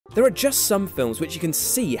There are just some films which you can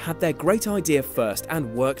see had their great idea first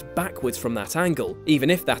and worked backwards from that angle, even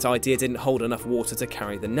if that idea didn't hold enough water to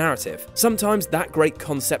carry the narrative. Sometimes that great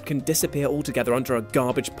concept can disappear altogether under a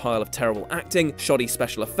garbage pile of terrible acting, shoddy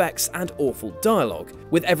special effects, and awful dialogue,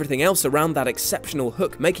 with everything else around that exceptional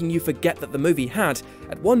hook making you forget that the movie had,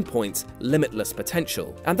 at one point, limitless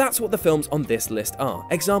potential. And that's what the films on this list are,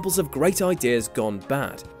 examples of great ideas gone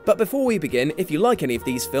bad. But before we begin, if you like any of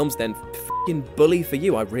these films, then f***ing bully for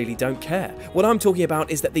you, I really don't care. What I'm talking about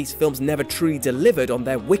is that these films never truly delivered on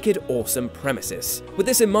their wicked, awesome premises. With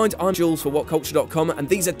this in mind, I'm Jules for Whatculture.com, and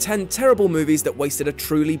these are 10 terrible movies that wasted a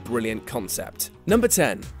truly brilliant concept. Number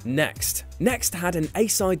 10. Next. Next had an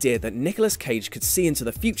ace idea that Nicolas Cage could see into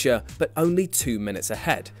the future, but only 2 minutes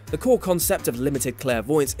ahead. The core concept of limited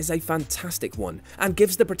clairvoyance is a fantastic one, and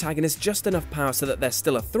gives the protagonist just enough power so that they're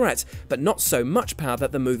still a threat, but not so much power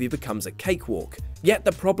that the movie becomes a cakewalk. Yet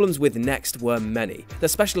the problems with Next were many. The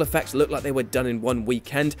special effects look like they were done in one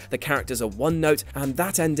weekend, the characters are one note, and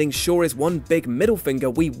that ending sure is one big middle finger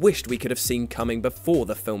we wished we could have seen coming before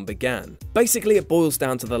the film began. Basically, it boils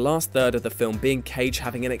down to the last third of the film being Cage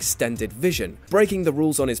having an extended vision, breaking the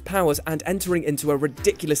rules on his powers and entering into a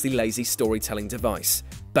ridiculously lazy storytelling device.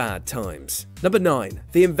 Bad times. Number 9.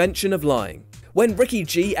 The invention of lying. When Ricky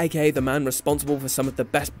G, aka the man responsible for some of the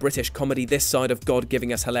best British comedy this side of God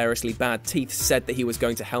giving us hilariously bad teeth, said that he was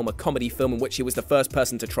going to helm a comedy film in which he was the first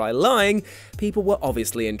person to try lying, people were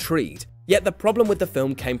obviously intrigued. Yet the problem with the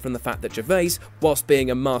film came from the fact that Gervais, whilst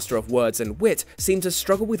being a master of words and wit, seemed to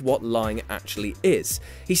struggle with what lying actually is.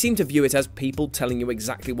 He seemed to view it as people telling you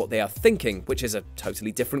exactly what they are thinking, which is a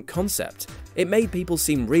totally different concept. It made people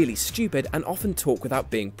seem really stupid and often talk without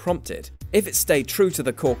being prompted. If it stayed true to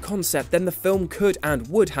the core concept, then the film could and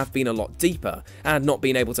would have been a lot deeper, and not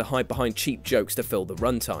been able to hide behind cheap jokes to fill the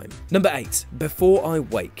runtime. Number 8. Before I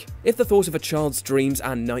Wake. If the thought of a child's dreams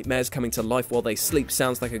and nightmares coming to life while they sleep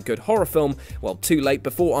sounds like a good horror film, well, too late.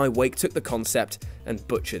 Before I Wake took the concept and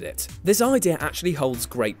butchered it. This idea actually holds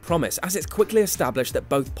great promise, as it's quickly established that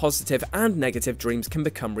both positive and negative dreams can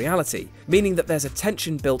become reality, meaning that there's a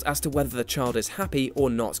tension built as to whether the child is happy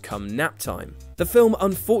or not come nap time. The film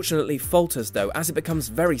unfortunately falters though, as it becomes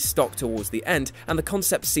very stock towards the end, and the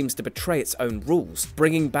concept seems to betray its own rules,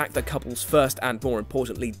 bringing back the couple's first and more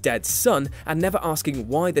importantly dead son, and never asking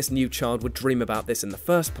why this new child would dream about this in the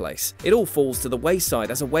first place. It all falls to the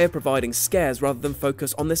wayside as a way of providing scares rather than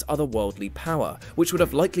focus on this otherworldly power, which would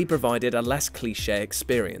have likely provided a less cliche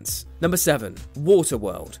experience. Number 7.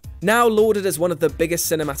 Waterworld. Now lauded as one of the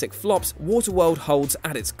biggest cinematic flops, Waterworld holds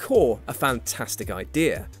at its core a fantastic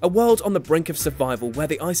idea. A world on the brink of survival where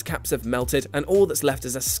the ice caps have melted and all that's left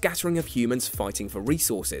is a scattering of humans fighting for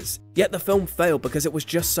resources. Yet the film failed because it was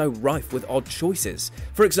just so rife with odd choices.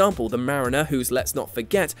 For example, the mariner, whose, let's not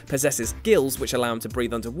forget, possesses gills which allow him to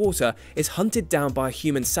breathe underwater, is hunted down by a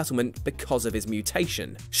human settlement because of his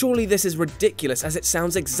mutation. Surely this is ridiculous, as it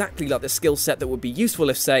sounds exactly like the skill set that would be useful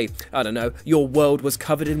if, say, I don't know, your world was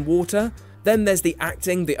covered in water? Then there's the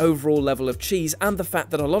acting, the overall level of cheese, and the fact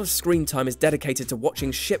that a lot of screen time is dedicated to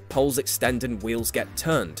watching ship poles extend and wheels get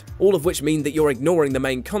turned. All of which mean that you're ignoring the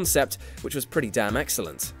main concept, which was pretty damn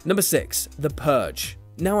excellent. Number 6. The Purge.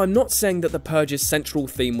 Now, I'm not saying that The Purge's central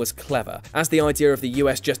theme was clever, as the idea of the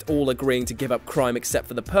US just all agreeing to give up crime except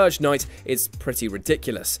for the Purge night is pretty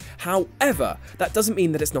ridiculous. However, that doesn't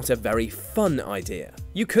mean that it's not a very fun idea.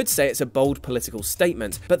 You could say it's a bold political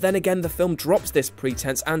statement, but then again the film drops this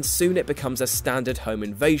pretense and soon it becomes a standard home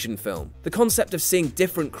invasion film. The concept of seeing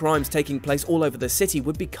different crimes taking place all over the city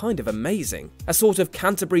would be kind of amazing. A sort of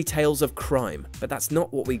Canterbury Tales of crime, but that's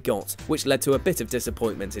not what we got, which led to a bit of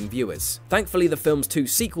disappointment in viewers. Thankfully, the film's 2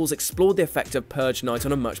 sequels explored the effect of Purge Night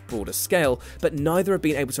on a much broader scale, but neither have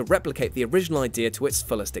been able to replicate the original idea to its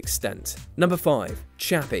fullest extent. Number 5.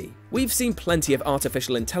 Chappie. We've seen plenty of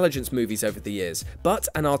artificial intelligence movies over the years, but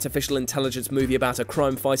an artificial intelligence movie about a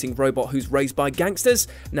crime-fighting robot who's raised by gangsters?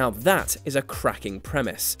 Now that is a cracking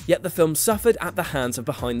premise. Yet the film suffered at the hands of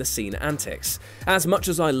behind-the-scene antics. As much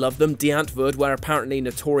as I love them, Die Antwoord were apparently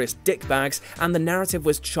notorious dickbags, and the narrative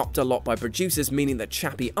was chopped a lot by producers, meaning that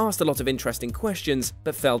Chappie asked a lot of interesting questions,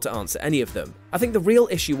 but failed to answer any of them. I think the real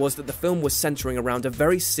issue was that the film was centering around a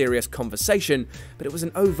very serious conversation, but it was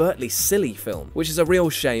an overtly silly film, which is a real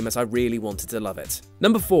shame as I really wanted to love it.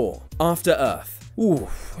 Number 4. After Earth. Ooh,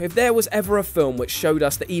 if there was ever a film which showed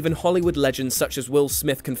us that even Hollywood legends such as Will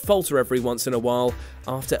Smith can falter every once in a while,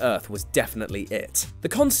 After Earth was definitely it. The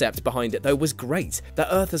concept behind it though was great, that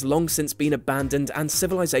Earth has long since been abandoned and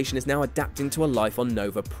civilization is now adapting to a life on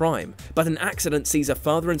Nova Prime, but an accident sees a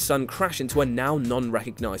father and son crash into a now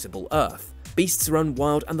non-recognizable Earth. Beasts run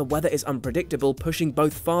wild and the weather is unpredictable, pushing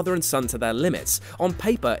both father and son to their limits. On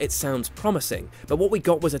paper, it sounds promising, but what we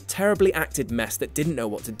got was a terribly acted mess that didn't know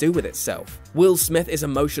what to do with itself. Will Smith is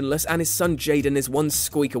emotionless and his son Jaden is one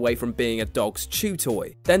squeak away from being a dog's chew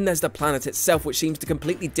toy. Then there's the planet itself, which seems to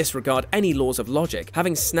completely disregard any laws of logic,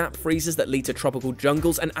 having snap freezes that lead to tropical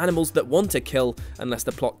jungles and animals that want to kill unless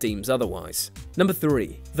the plot deems otherwise. Number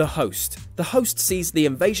 3. The Host. The Host sees the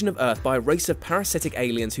invasion of Earth by a race of parasitic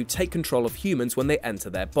aliens who take control of humans when they enter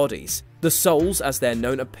their bodies. The Souls, as they're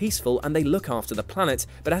known, are peaceful and they look after the planet,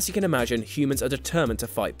 but as you can imagine, humans are determined to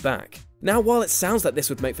fight back. Now, while it sounds like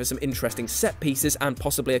this would make for some interesting set pieces and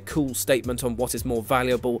possibly a cool statement on what is more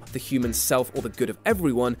valuable, the human self or the good of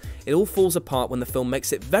everyone, it all falls apart when the film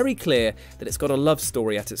makes it very clear that it's got a love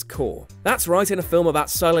story at its core. That's right, in a film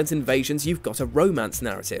about silent invasions, you've got a romance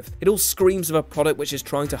narrative. It all screams of a product which is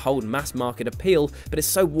trying to hold mass market appeal, but is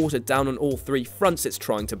so watered down on all three fronts it's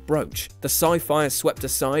trying to broach. The sci-fi is swept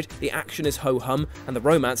aside, the action is ho-hum, and the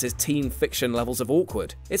romance is teen fiction levels of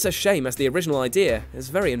awkward. It's a shame, as the original idea is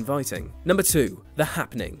very inviting. Number 2. The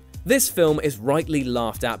Happening. This film is rightly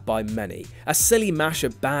laughed at by many. A silly mash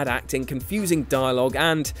of bad acting, confusing dialogue,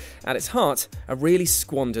 and, at its heart, a really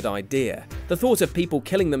squandered idea. The thought of people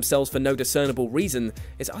killing themselves for no discernible reason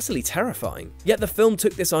is utterly terrifying. Yet the film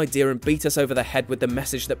took this idea and beat us over the head with the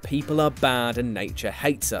message that people are bad and nature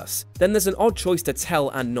hates us. Then there's an odd choice to tell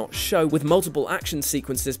and not show, with multiple action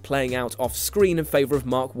sequences playing out off screen in favour of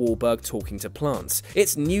Mark Wahlberg talking to plants.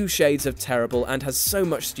 It's new shades of terrible and has so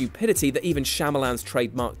much stupidity that even Shyamalan's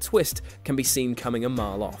trademark twist can be seen coming a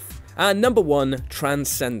mile off. And number 1,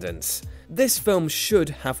 Transcendence. This film should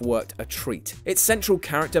have worked a treat. Its central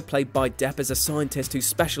character, played by Depp, is a scientist who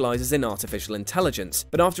specialises in artificial intelligence,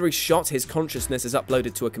 but after he's shot, his consciousness is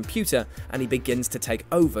uploaded to a computer and he begins to take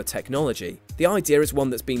over technology. The idea is one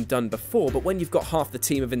that's been done before, but when you've got half the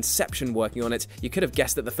team of Inception working on it, you could have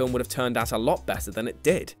guessed that the film would have turned out a lot better than it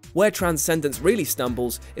did. Where Transcendence really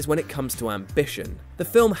stumbles is when it comes to ambition. The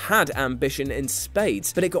film had ambition in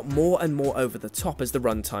spades, but it got more and more over the top as the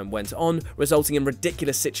runtime went on, resulting in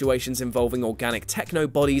ridiculous situations involving organic techno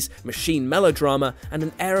bodies, machine melodrama, and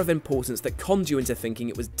an air of importance that conned you into thinking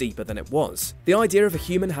it was deeper than it was. The idea of a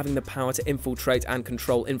human having the power to infiltrate and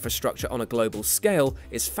control infrastructure on a global scale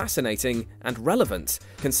is fascinating and relevant,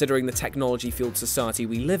 considering the technology-fueled society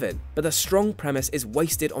we live in, but the strong premise is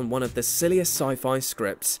wasted on one of the silliest sci-fi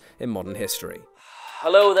scripts in modern history.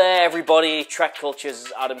 Hello there everybody, Trek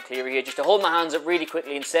Culture's Adam Cleary here, just to hold my hands up really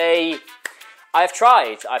quickly and say, I've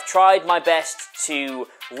tried my best to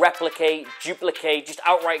replicate, duplicate, just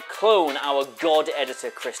outright clone our god editor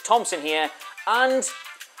Chris Thompson here, and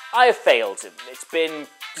I have failed. It's been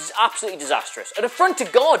absolutely disastrous. An affront to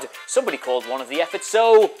God, somebody called one of the efforts,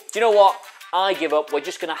 so do you know what? I give up. We're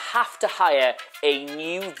just going to have to hire a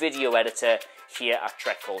new video editor here at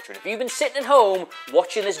Trek Culture. And if you've been sitting at home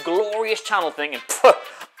watching this glorious channel thinking,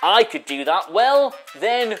 I could do that, well,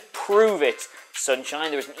 then prove it.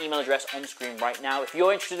 Sunshine, there is an email address on screen right now. If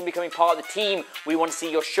you're interested in becoming part of the team, we want to see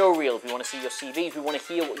your show reels, we want to see your CVs, we want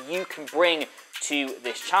to hear what you can bring to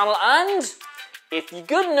this channel, and if you're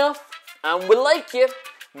good enough and we like you,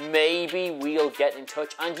 maybe we'll get in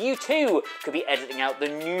touch and you too could be editing out the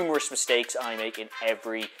numerous mistakes I make in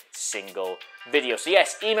every single video. So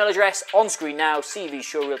yes, email address on screen now, CVs,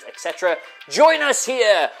 show reels, etc. Join us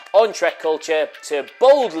here on Trek Culture to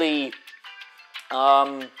boldly,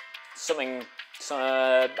 I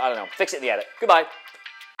don't know, fix it in the edit. Goodbye.